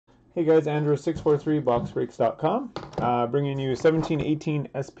Hey guys, Andrew643, BoxBreaks.com, bringing you 1718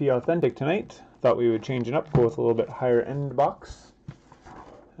 SP Authentic tonight. Thought we would change it up, go with a little bit higher end box.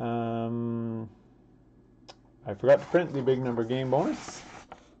 I forgot to print the big number game bonus.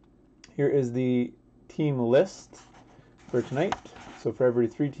 Here is the team list for tonight. So for every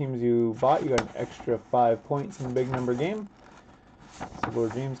 3 teams you bought, you got an extra 5 points in the big number game. So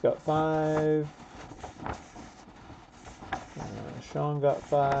Lord James got 5. Sean got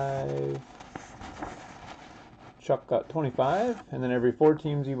 5. Chuck got 25. And then every 4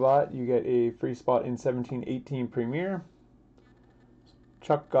 teams you bought, you get a free spot in 1718 Premier.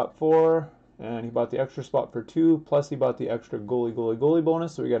 Chuck got 4, and he bought the extra spot for 2, plus he bought the extra goalie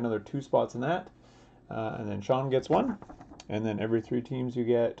bonus, so we got another 2 spots in that. And then Sean gets 1. And then every 3 teams you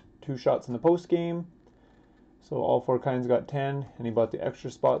get 2 shots in the post game. So all 4 kinds got 10, and he bought the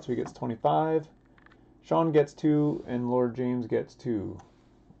extra spot, so he gets 25. Sean gets 2, and Lord James gets 2.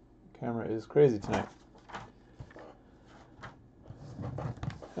 Camera is crazy tonight.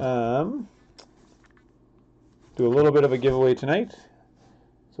 Do a little bit of a giveaway tonight.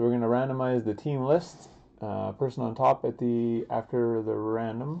 So we're going to randomize the team list. Person on top after the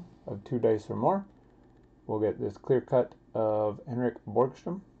random of 2 dice or more will get this clear cut of Henrik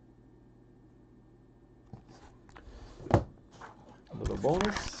Borgstrom. A little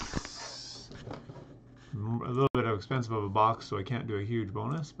bonus. A little bit expensive of a box, so I can't do a huge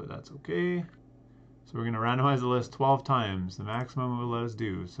bonus, but that's okay. So we're going to randomize the list 12 times, the maximum it will let us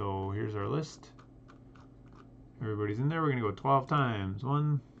do. So here's our list. Everybody's in there. We're going to go 12 times.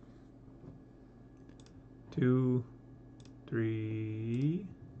 1, 2, 3,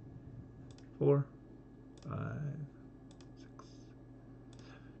 4, 5, 6,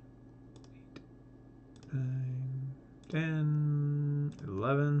 7, 8, 9, 10,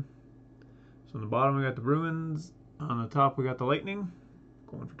 11. So on the bottom we got the Bruins. On the top we got the Lightning.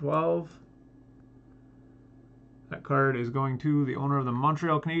 Going for 12. That card is going to the owner of the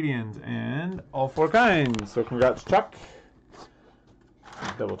Montreal Canadiens and all 4 kinds. So congrats, Chuck.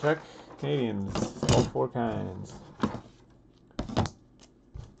 Double check. Canadiens, all 4 kinds.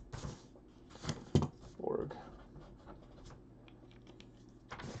 Borg.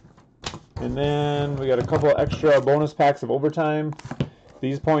 And then we got a couple extra bonus packs of overtime.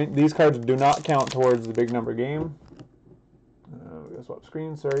 These cards do not count towards the big number game. We gotta swap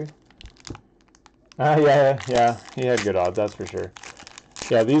screens, sorry. Yeah, he had good odds, that's for sure.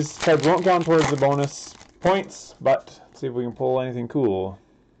 Yeah, these cards won't count towards the bonus points, but let's see if we can pull anything cool.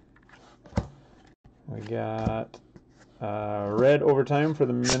 We got red overtime for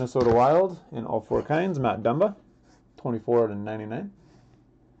the Minnesota Wild in all 4 kinds, Matt Dumba, 24 out of 99.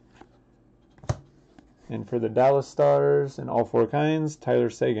 And for the Dallas Stars in all 4 kinds, Tyler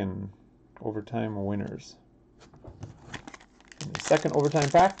Seguin, overtime winners. And the second overtime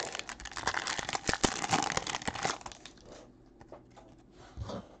pack.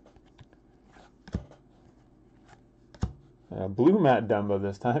 Blue Matt Dumba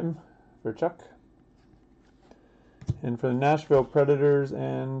this time for Chuck. And for the Nashville Predators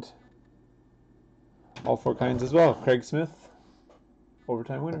and all 4 kinds as well, Craig Smith,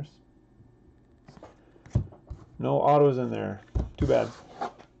 overtime winners. No autos in there. Too bad.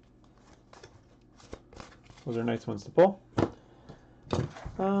 Those are nice ones to pull.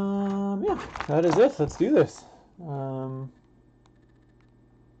 Yeah, that is it. Let's do this.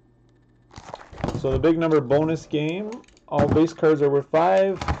 So the big number bonus game. All base cards are worth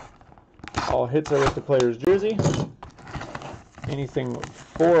 5. All hits are worth the player's jersey. Anything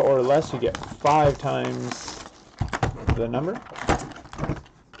 4 or less, you get 5 times the number.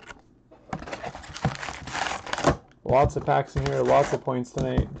 Lots of packs in here, lots of points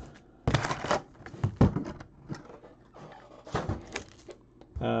tonight.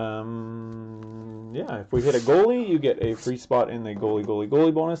 Yeah, if we hit a goalie, you get a free spot in the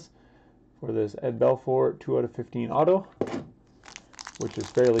goalie bonus for this Ed Belfour 2 out of 15 auto, which is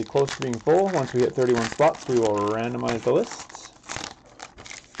fairly close to being full. Once we hit 31 spots, we will randomize the lists.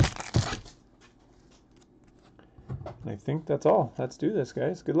 And I think that's all. Let's do this,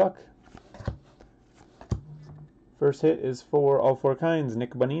 guys. Good luck. First hit is for all 4 kinds,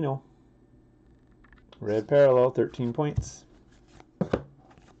 Nick Bonino. Red parallel, 13 points.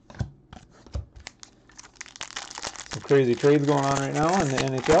 Some crazy trades going on right now in the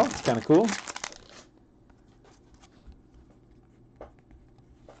NHL. It's kind of cool.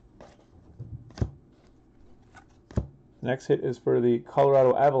 Next hit is for the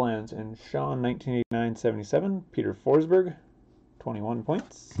Colorado Avalanche and Sean 1989-77, Peter Forsberg, 21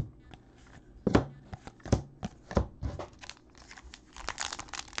 points.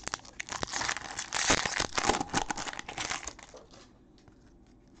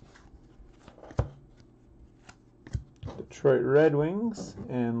 Detroit Red Wings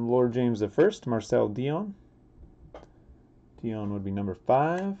and Lord James I, Marcel Dion. Dion would be number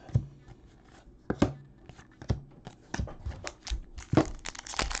 5.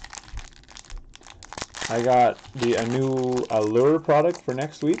 I got a new Allure product for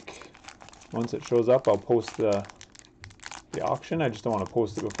next week. Once it shows up, I'll post the auction. I just don't want to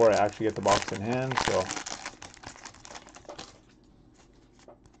post it before I actually get the box in hand, so.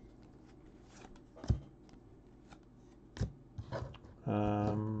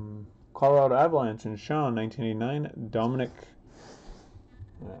 Colorado Avalanche and Sean, 1989. Dominic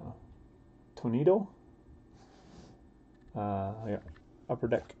Tonito. Yeah. Upper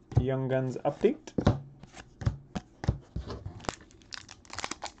Deck Young Guns update.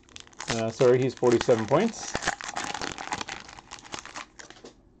 Sorry, he's 47 points.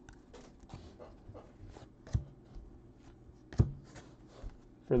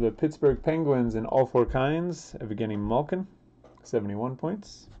 For the Pittsburgh Penguins in all 4 kinds, Evgeny Malkin, 71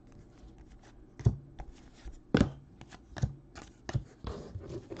 points.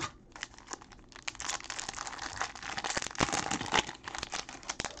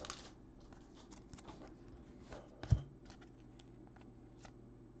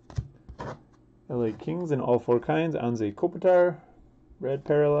 LA Kings in all 4 kinds, Anze Kopitar, red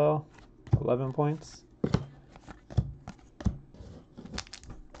parallel, 11 points.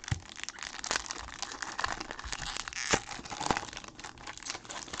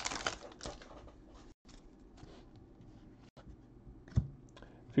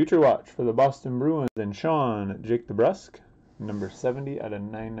 Future Watch for the Boston Bruins and Sean, Jake DeBrusk, number 70 out of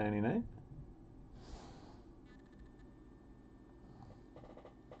 999.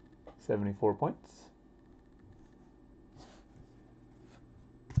 74 points.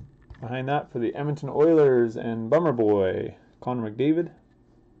 Behind that for the Edmonton Oilers and Bummer Boy, Connor McDavid.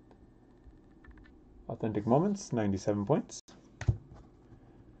 Authentic Moments, 97 points.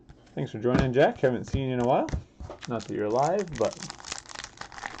 Thanks for joining, Jack. Haven't seen you in a while. Not that you're live, but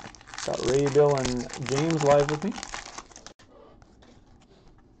got Ray, Bill, and James live with me.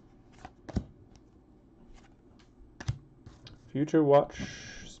 Future Watch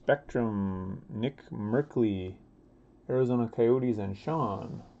Spectrum, Nick Merkley, Arizona Coyotes, and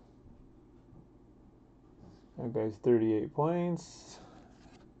Sean. That guy's 38 points.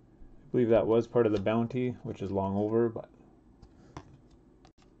 I believe that was part of the bounty, which is long over, but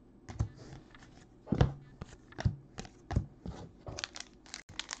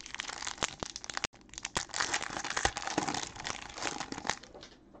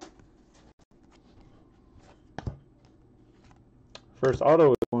first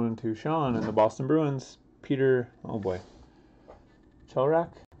auto is going to Sean and the Boston Bruins. Peter, oh boy,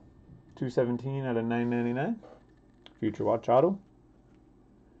 Chelrak, 217 out of 999. Future Watch auto,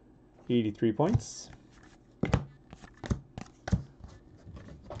 83 points.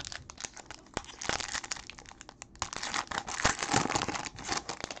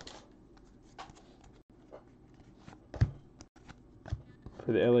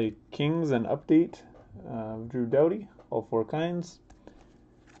 For the LA Kings, an update of Drew Doughty, all 4 kinds.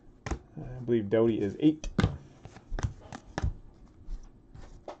 I believe Doughty is 8.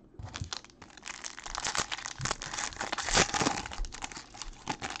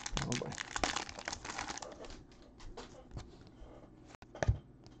 Oh boy.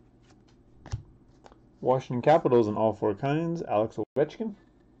 Washington Capitals in all 4 kinds, Alex Ovechkin,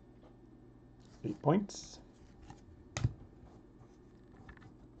 8 points.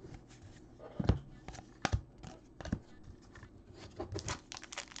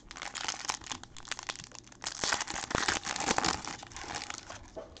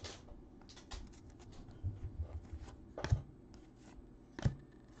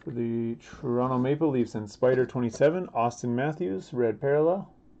 For the Toronto Maple Leafs and Spider 27, Austin Matthews, red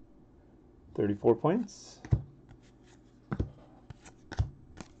parallel, 34 points.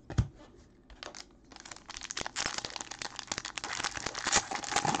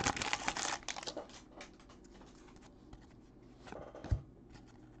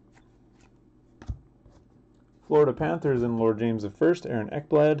 Florida Panthers and Lord James I, Aaron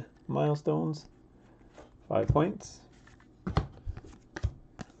Ekblad, milestones, 5 points.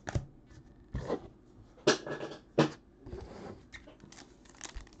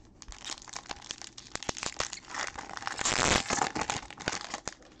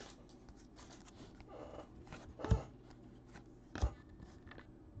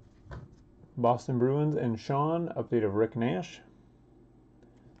 Boston Bruins and Sean, update of Rick Nash,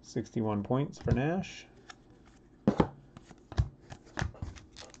 61 points for Nash.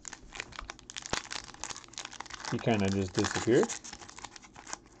 He kind of just disappeared.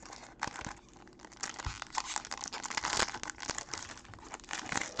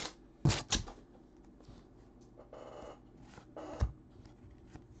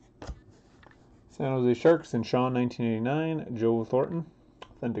 San Jose Sharks and Sean 1989. Joe Thornton.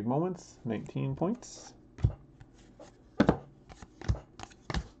 Authentic Moments, 19 points.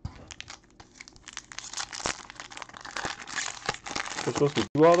 There's supposed to be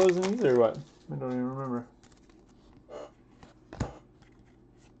 2 autos in these or what? I don't even remember.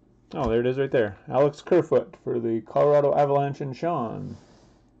 Oh, there it is right there. Alex Kerfoot for the Colorado Avalanche and Sean.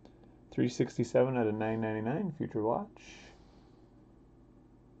 367 out of 999. Future watch.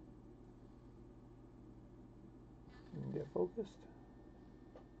 Get focused.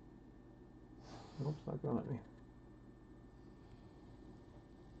 Nope, it's not going to let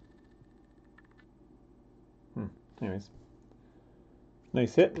me. Anyways.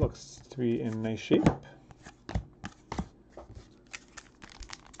 Nice hit. Looks to be in nice shape.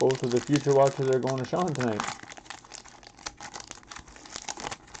 Both of the future watches are going to Sean tonight.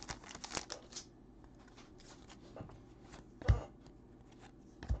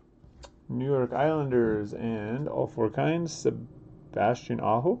 New York Islanders and all 4 kinds. Sebastian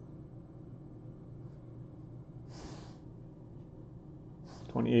Aho.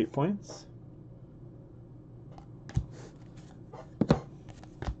 28 points.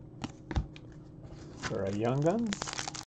 For Young Guns.